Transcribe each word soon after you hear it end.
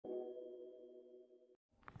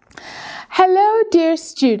Hello, dear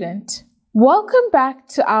student. Welcome back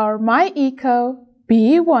to our MyEco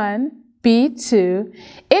B1-B2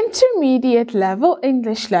 Intermediate Level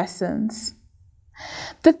English lessons.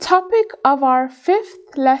 The topic of our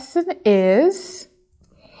fifth lesson is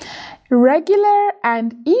regular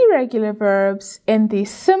and irregular verbs in the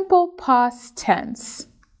simple past tense.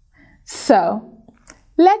 So,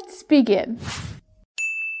 let's begin.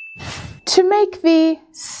 To make the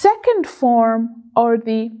second form or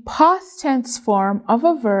the past tense form of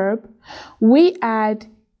a verb, we add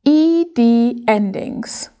ed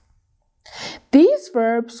endings. These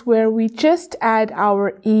verbs where we just add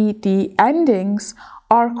our ed endings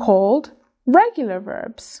are called regular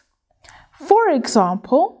verbs. For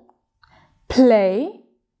example, play,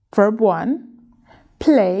 verb 1,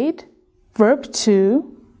 played, verb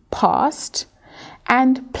 2, past,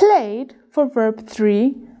 and played for verb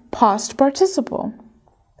 3, past participle.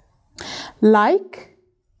 Like,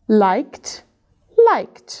 liked,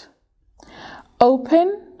 liked.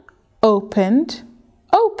 Open, opened,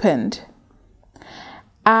 opened.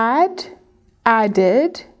 Add,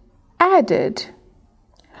 added, added.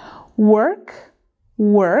 Work,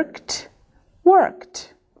 worked,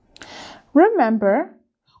 worked. Remember,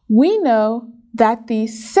 we know that the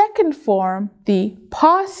second form, the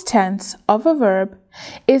past tense of a verb,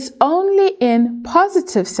 is only in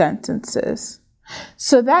positive sentences.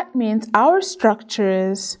 So that means our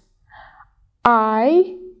structure is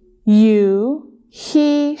I, you,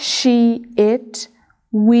 he, she, it,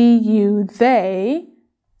 we, you, they,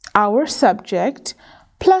 our subject,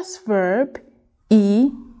 plus verb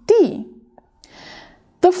ed.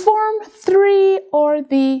 The form 3 or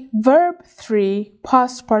the verb 3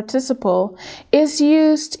 past participle is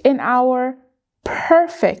used in our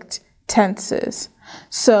perfect tenses.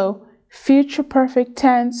 So future perfect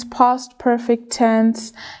tense, past perfect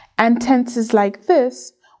tense, and tenses like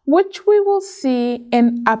this, which we will see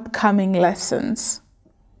in upcoming lessons.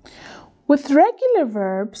 With regular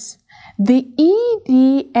verbs, the ed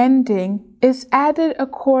ending is added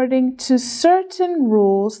according to certain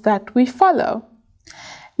rules that we follow.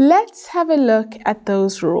 Let's have a look at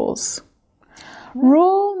those rules.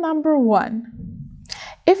 Rule number 1.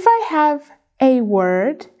 If I have a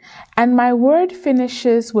word and my word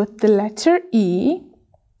finishes with the letter E,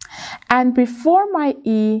 and before my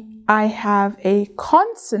E I have a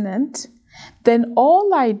consonant, then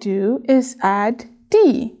all I do is add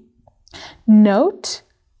D. Note,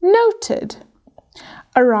 noted.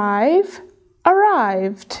 Arrive,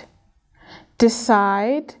 arrived.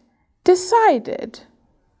 Decide, decided.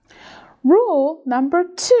 Rule number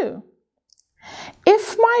 2.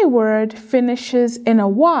 If my word finishes in a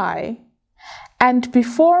Y, and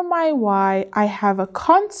before my Y I have a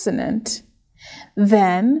consonant,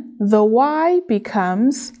 then the Y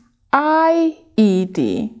becomes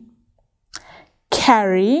IED.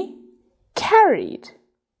 Carry, carried.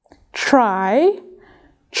 Try,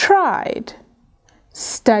 tried.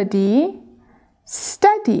 Study,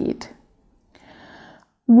 studied.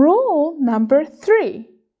 Rule number 3.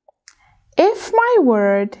 If my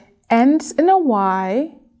word ends in a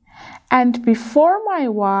Y, and before my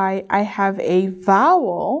Y I have a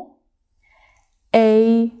vowel,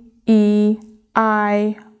 A, E,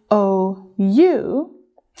 I, O, U,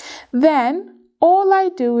 then all I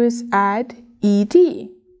do is add ED.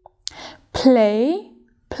 Play,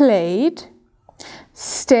 played.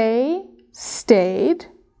 Stay, stayed.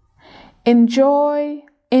 Enjoy,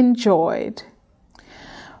 enjoyed.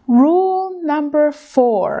 Rule number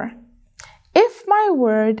 4. If my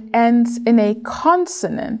word ends in a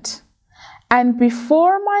consonant, and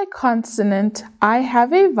before my consonant I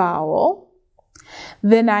have a vowel,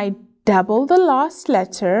 then I double the last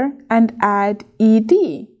letter and add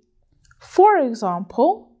ED. For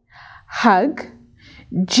example, hug,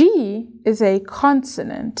 G is a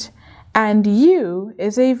consonant and U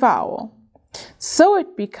is a vowel. So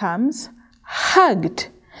it becomes hugged,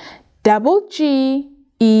 double G,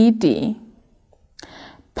 ED.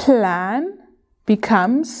 Plan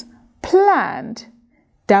becomes planned,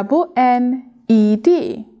 double N,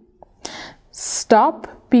 ED.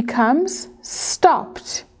 Stop becomes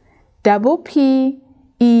stopped, double P,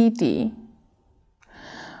 ED.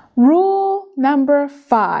 Rule number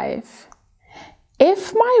 5.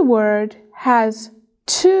 If my word has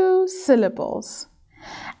 2 syllables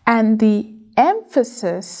and the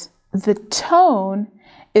emphasis, the tone,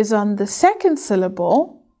 is on the second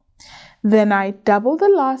syllable, then I double the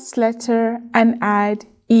last letter and add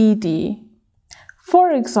ED.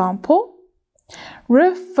 For example,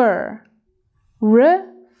 refer,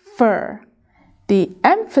 refer. The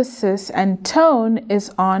emphasis and tone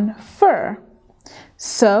is on fur,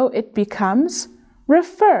 so it becomes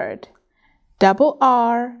referred, double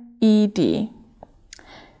R-E-D.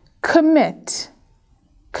 Commit,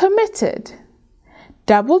 committed,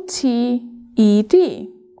 double T-E-D.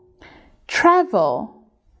 Travel,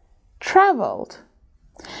 traveled,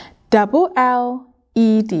 double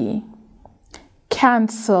L-E-D.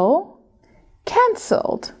 Cancel,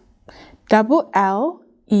 cancelled, double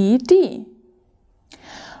L-E-D.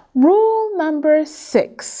 Rule number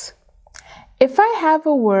 6. If I have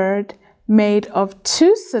a word made of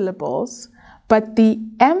 2 syllables, but the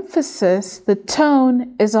emphasis, the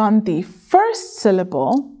tone, is on the first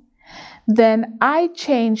syllable, then I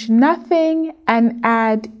change nothing and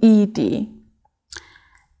add ed.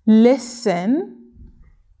 Listen,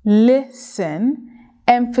 listen,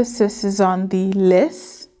 emphasis is on the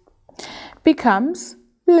lis, becomes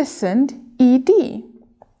listened, ed.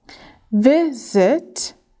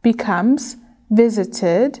 Visit becomes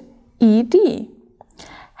visited, ed.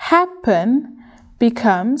 Happen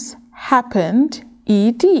becomes happened,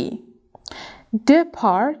 ed.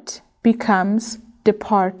 Depart becomes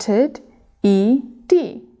departed,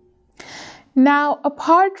 ed. Now,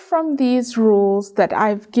 apart from these rules that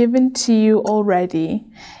I've given to you already,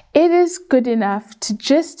 it is good enough to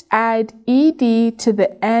just add ed to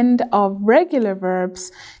the end of regular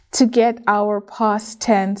verbs to get our past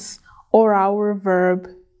tense or our verb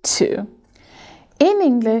to. In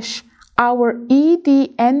English, our ed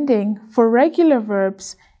ending for regular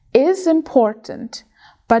verbs is important,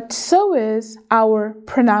 but so is our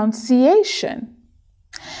pronunciation.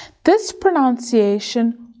 This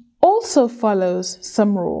pronunciation also follows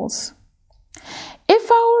some rules.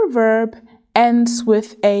 If our verb ends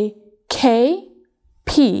with a K,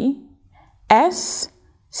 P, S,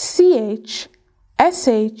 CH,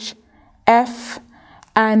 SH, F,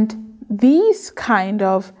 and these kind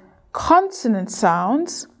of consonant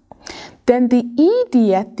sounds, then the ed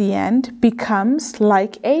at the end becomes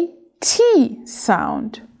like a T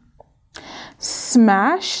sound.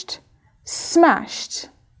 Smashed, smashed.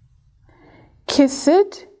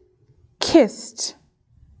 Kissed, kissed.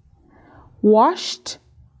 Washed,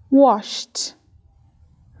 washed.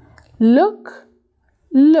 Look,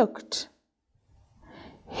 looked.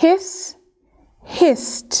 Hiss,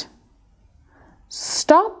 hissed.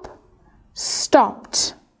 Stop,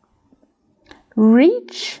 stopped.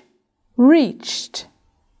 Reach, reached.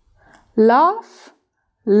 Laugh,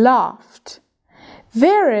 laughed.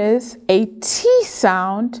 There is a T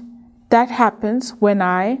sound that happens when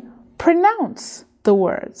I pronounce the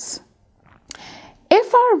words.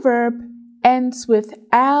 If our verb ends with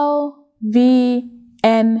L, V,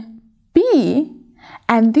 N, B,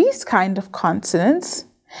 and these kind of consonants,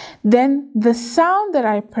 then the sound that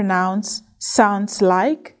I pronounce sounds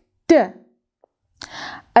like D.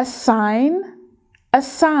 Assign,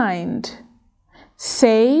 assigned.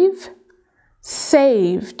 Save,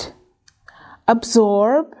 saved.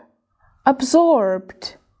 Absorb,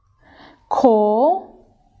 absorbed. Call,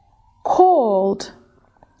 called.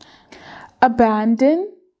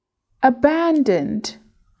 Abandon, abandoned.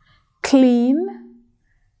 Clean,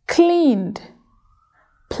 cleaned.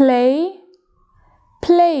 Play,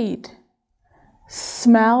 played.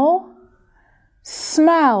 Smell,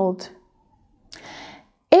 smelled.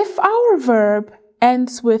 If our verb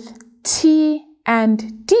ends with T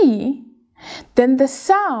and D, then the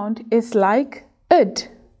sound is like ud.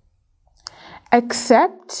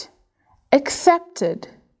 Accept, accepted.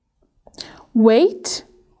 Wait,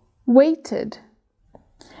 waited.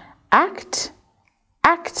 Act,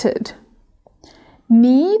 acted.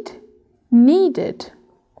 Need, needed.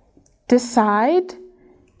 Decide,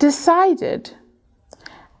 decided.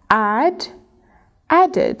 Add,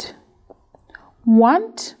 added.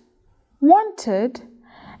 Want, wanted.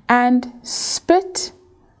 And spit,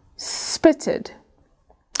 spitted.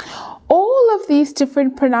 All of these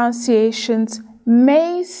different pronunciations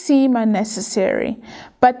may seem unnecessary,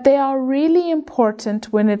 but they are really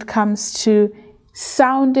important when it comes to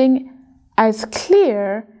sounding as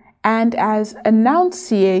clear and as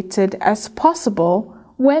enunciated as possible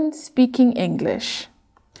when speaking English.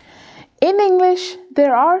 In English,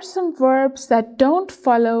 there are some verbs that don't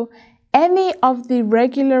follow any of the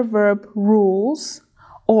regular verb rules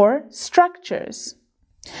or structures.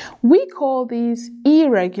 We call these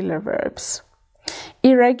irregular verbs.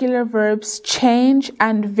 Irregular verbs change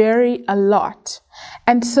and vary a lot,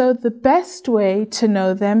 and so the best way to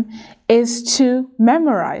know them is to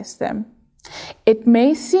memorize them. It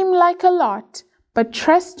may seem like a lot, but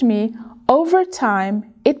trust me, over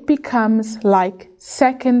time it becomes like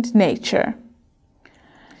second nature.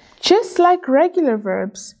 Just like regular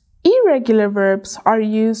verbs, irregular verbs are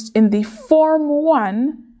used in the form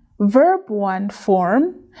 1, verb 1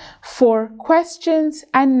 form, for questions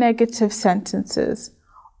and negative sentences.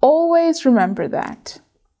 Always remember that.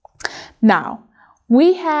 Now,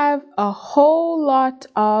 we have a whole lot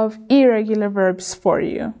of irregular verbs for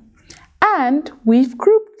you, and we've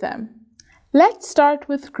grouped them. Let's start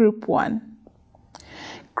with group 1.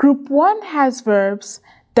 Group 1 has verbs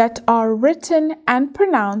that are written and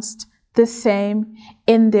pronounced the same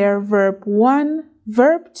in their verb 1,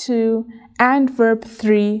 verb 2, and verb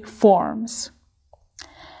 3 forms.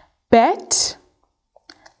 Bet,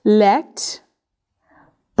 let,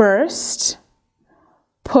 burst,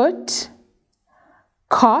 put,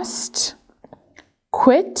 cost,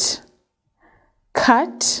 quit,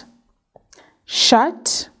 cut,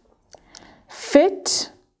 shut,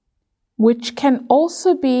 fit, which can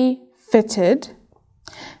also be fitted,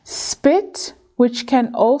 spit, which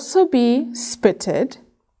can also be spitted,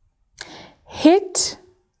 hit,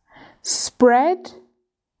 spread,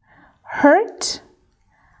 hurt,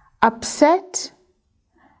 upset,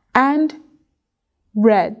 and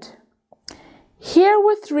read. Here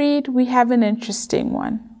with read, we have an interesting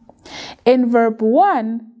one. In verb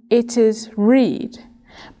 1, it is read,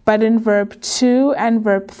 but in verb 2 and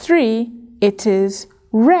verb 3, it is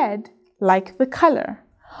red, like the color.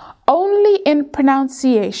 Only in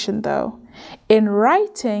pronunciation, though. In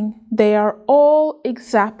writing, they are all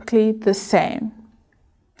exactly the same.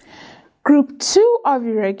 Group 2 of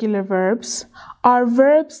irregular verbs are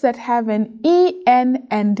verbs that have an en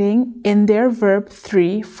ending in their verb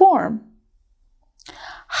 3 form.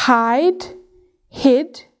 Hide,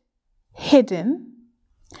 hid, hidden.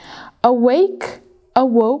 Awake,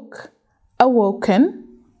 awoke, awoken.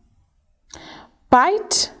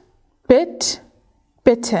 Bite, bit,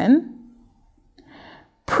 bitten.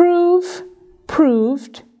 Prove,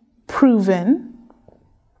 proved, proven.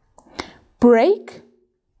 Break,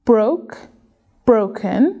 broke,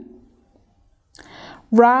 broken.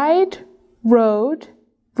 Ride, rode,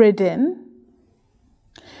 ridden.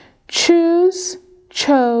 Choose,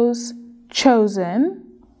 chose, chosen.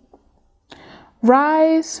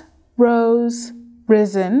 Rise, rose,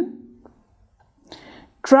 risen.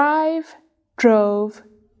 Drive, drove,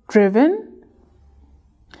 driven.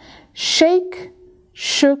 Shake,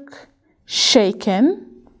 shook, shaken.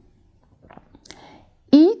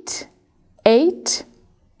 Eat, ate,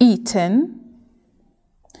 eaten.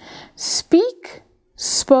 Speak,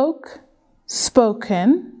 spoke,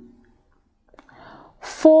 spoken.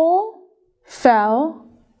 Fall, fell,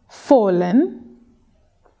 fallen.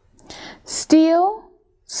 Steal,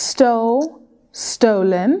 stole,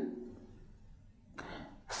 stolen.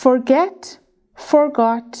 Forget,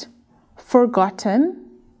 forgot, forgotten.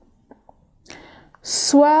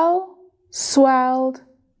 Swell, swelled,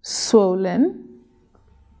 swollen.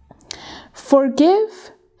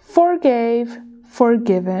 Forgive, forgave,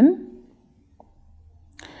 forgiven.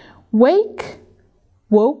 Wake,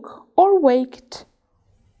 woke or waked,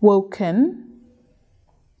 woken.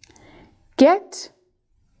 Get,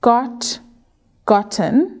 got,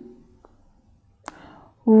 gotten.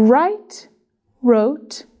 Write,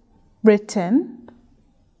 wrote, written.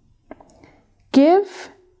 Give,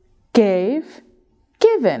 gave,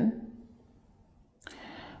 given.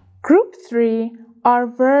 Group 3 are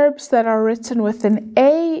verbs that are written with an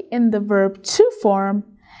A in the verb 2 form,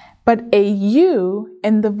 but a U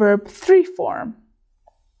in the verb 3 form.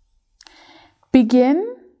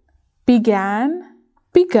 Begin, began,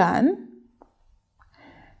 begun.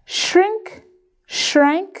 Shrink,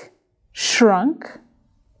 shrank, shrunk.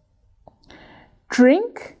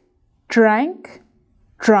 Drink, drank,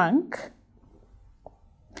 drunk.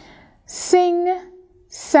 Sing,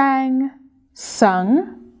 sang,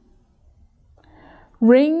 sung.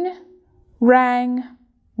 Ring, rang,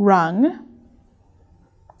 rung.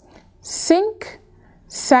 Sink,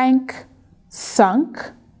 sank,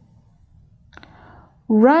 sunk.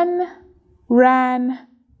 Run, ran,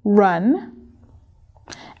 run.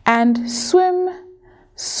 And swim,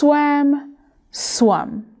 swam,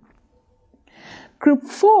 swum. Group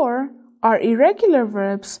 4 are irregular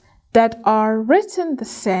verbs that are written the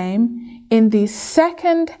same in the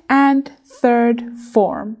second and third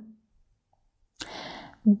form.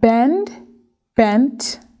 Bend,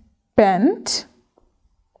 bent, bent.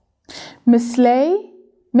 Mislay,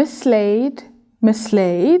 mislaid,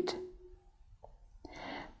 mislaid.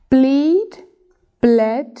 Bleed,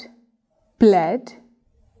 bled, bled.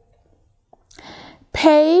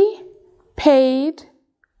 Pay, paid,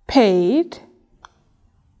 paid.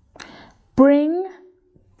 Bring,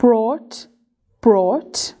 brought,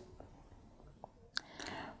 brought.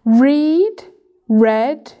 Read,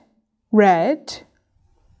 read, read.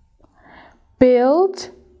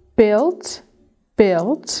 Build, built,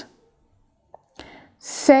 built.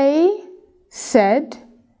 say, said,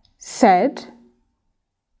 said.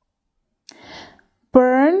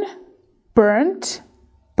 Burn, burnt,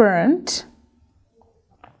 burnt.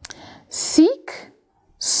 Seek,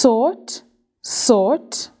 sought,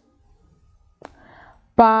 sought.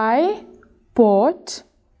 Buy, bought,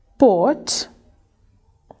 bought.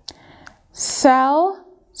 Sell,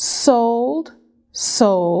 sold,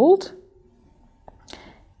 sold.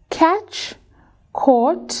 Catch,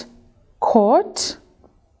 caught, caught.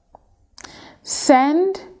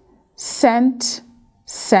 Send, sent,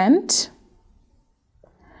 sent.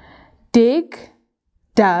 Dig,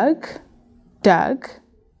 dug, dug.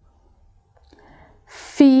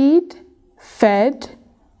 Feed, fed,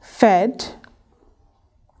 fed.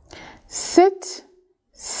 Sit,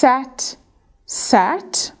 sat,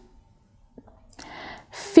 sat.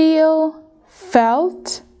 Feel,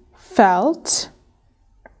 felt, felt.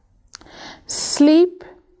 Sleep,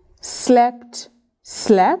 slept,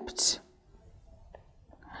 slept.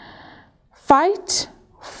 Fight,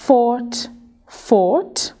 fought,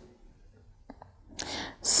 fought.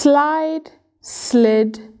 Slide,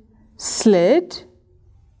 slid, slid.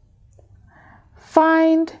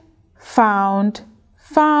 Find, found,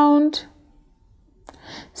 found.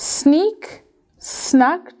 Sneak,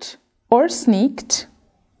 snucked or sneaked.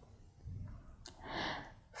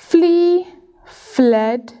 Flee,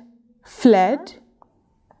 fled, fled.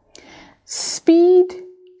 Speed,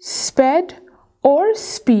 sped or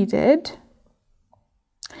speeded.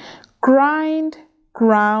 Grind,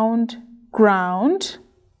 ground, ground.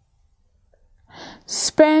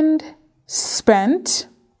 Spend, spent.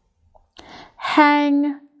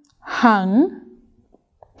 Hang, hung.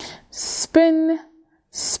 Spin,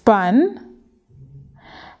 spun.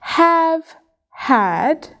 Have,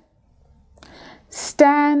 had.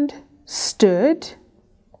 Stand, stood.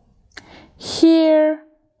 Hear,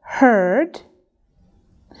 heard.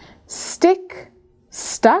 Stick,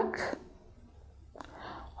 stuck.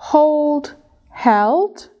 Hold,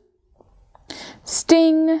 held.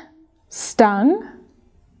 Sting, stung.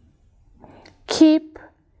 Keep,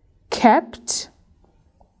 kept.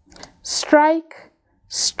 Strike,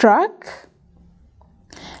 struck.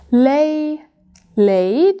 Lay,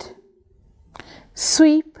 laid.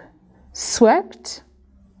 Sweep, swept.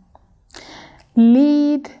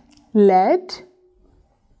 Lead, led.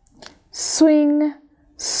 Swing,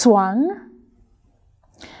 swung.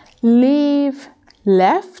 Leave,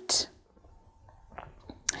 left.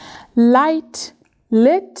 Light,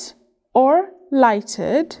 lit or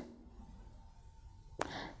lighted.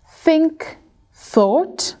 Think,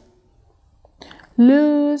 thought.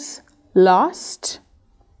 Lose, lost.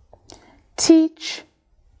 Teach,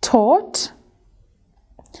 taught.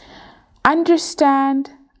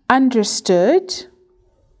 Understand, understood.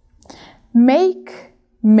 Make,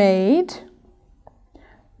 made.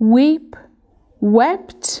 Weep,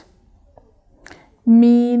 wept.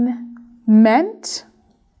 Mean, meant.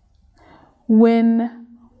 Win,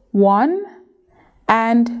 won.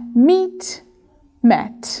 And meet,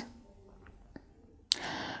 met.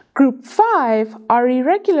 Group 5 are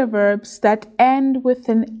irregular verbs that end with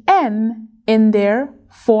an N in their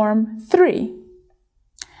form 3.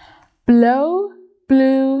 Blow,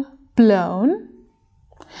 blew, blown.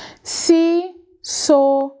 See,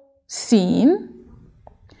 saw, seen.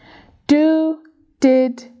 Do,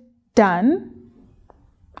 did, done.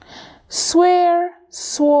 Swear,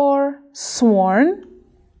 swore, sworn.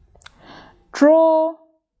 Draw,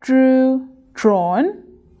 drew, drawn.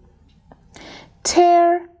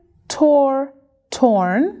 Tear, tore,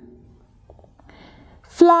 torn.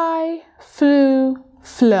 Fly, flew,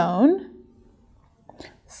 flown.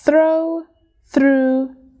 Throw,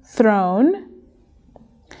 threw, thrown.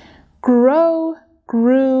 Grow,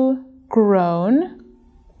 grew, grown.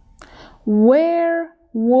 Wear,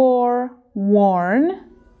 wore, worn.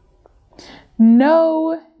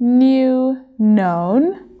 Know, knew,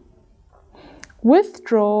 known.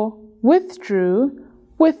 Withdraw, withdrew,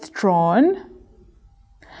 withdrawn.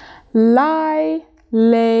 Lie,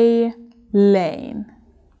 lay, lain.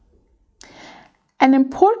 An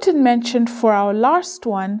important mention for our last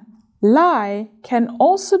one, lie can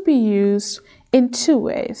also be used in 2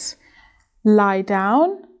 ways. Lie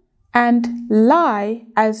down and lie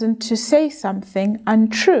as in to say something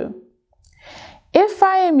untrue. If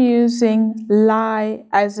I am using lie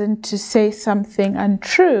as in to say something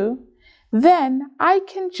untrue, then I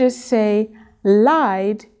can just say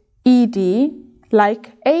lied, ed,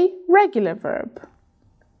 like a regular verb.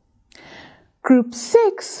 Group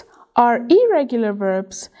 6 are irregular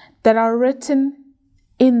verbs that are written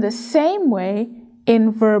in the same way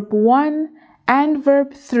in verb 1 and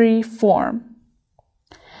verb 3 form.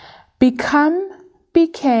 Become,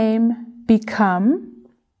 became, become.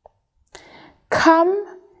 Come,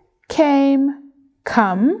 came,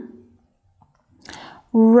 come.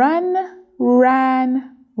 Run,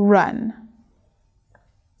 ran, run.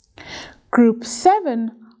 Group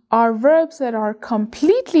 7 are verbs that are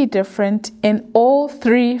completely different in all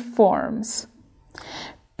three forms.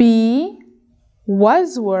 Be,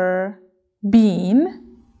 was, were,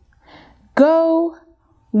 been. Go,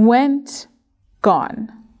 went, gone.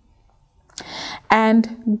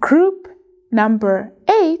 And group number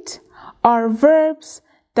 8 are verbs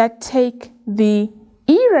that take the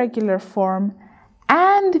irregular form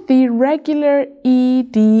and the regular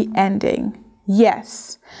ed ending.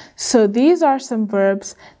 Yes, so these are some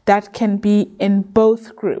verbs that can be in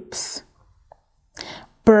both groups.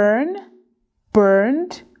 Burn,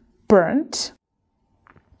 burned, burnt.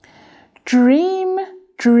 Dream,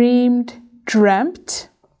 dreamed, dreamt.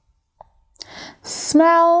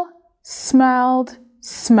 Smell, smelled,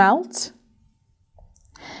 smelt.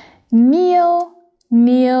 Kneel,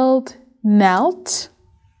 kneeled, knelt.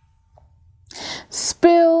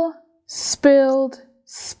 Spill, spilled,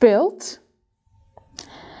 spilt.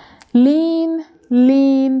 Lean,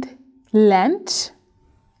 leaned, lent.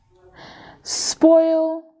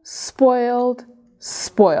 Spoil, spoiled,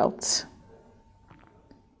 spoilt.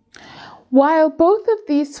 While both of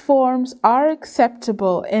these forms are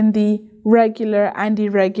acceptable in the regular and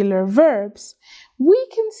irregular verbs, we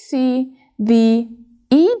can see the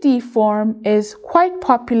ed form is quite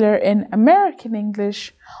popular in American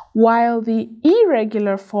English, while the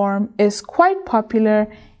irregular form is quite popular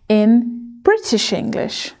in British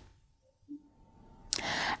English.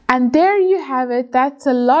 And there you have it. That's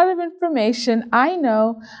a lot of information I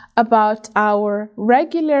know about our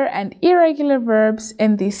regular and irregular verbs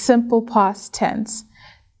in the simple past tense.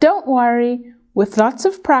 Don't worry, with lots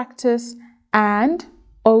of practice and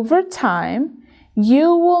over time,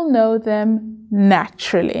 you will know them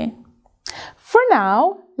naturally. For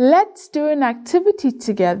now, let's do an activity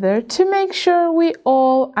together to make sure we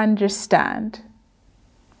all understand.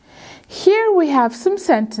 Here we have some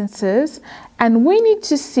sentences and we need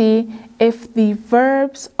to see if the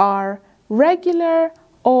verbs are regular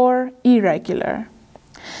or irregular.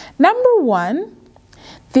 Number 1,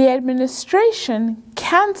 the administration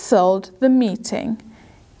cancelled the meeting.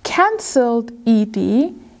 Cancelled ed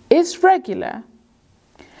is regular.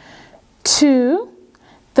 2,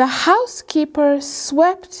 the housekeeper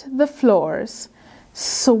swept the floors.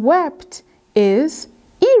 Swept is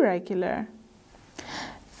irregular.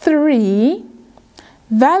 3,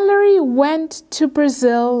 Valerie went to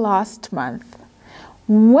Brazil last month.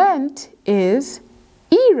 Went is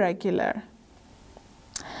irregular.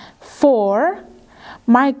 4,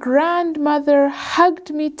 my grandmother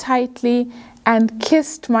hugged me tightly and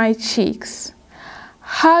kissed my cheeks.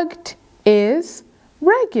 Hugged is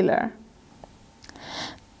regular.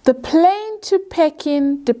 The plane to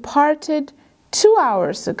Peking departed 2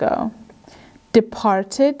 hours ago.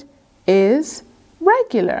 Departed is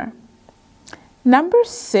regular. Number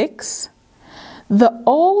 6, the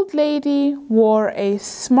old lady wore a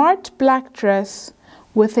smart black dress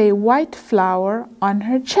with a white flower on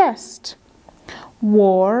her chest.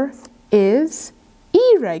 Wore is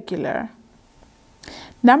irregular.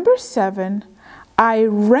 Number 7, I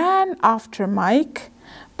ran after Mike,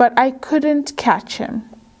 but I couldn't catch him.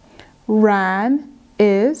 Ran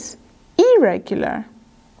is irregular.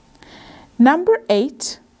 Number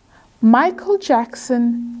 8, Michael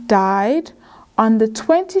Jackson died on the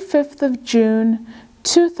 25th of June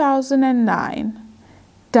 2009.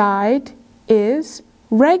 Died is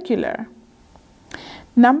regular.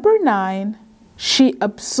 Number 9, she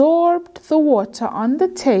absorbed the water on the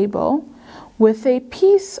table with a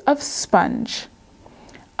piece of sponge.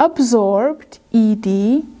 Absorbed,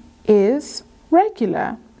 ed, is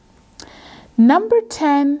regular. Number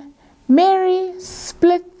 10, Mary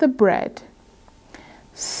split the bread.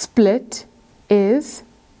 Split is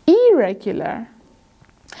irregular.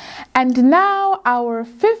 And now our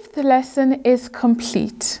 5th lesson is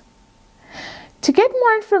complete. To get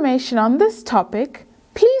more information on this topic,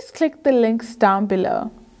 please click the links down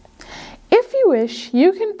below. If you wish,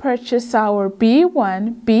 you can purchase our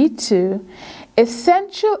B1-B2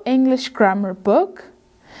 Essential English Grammar book,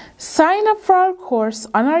 sign up for our course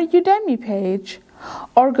on our UDEMY page,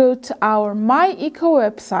 or go to our MyEco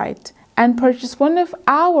website and purchase one of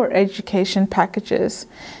our education packages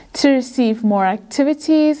to receive more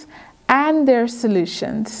activities and their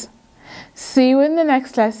solutions. See you in the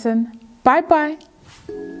next lesson. Bye-bye.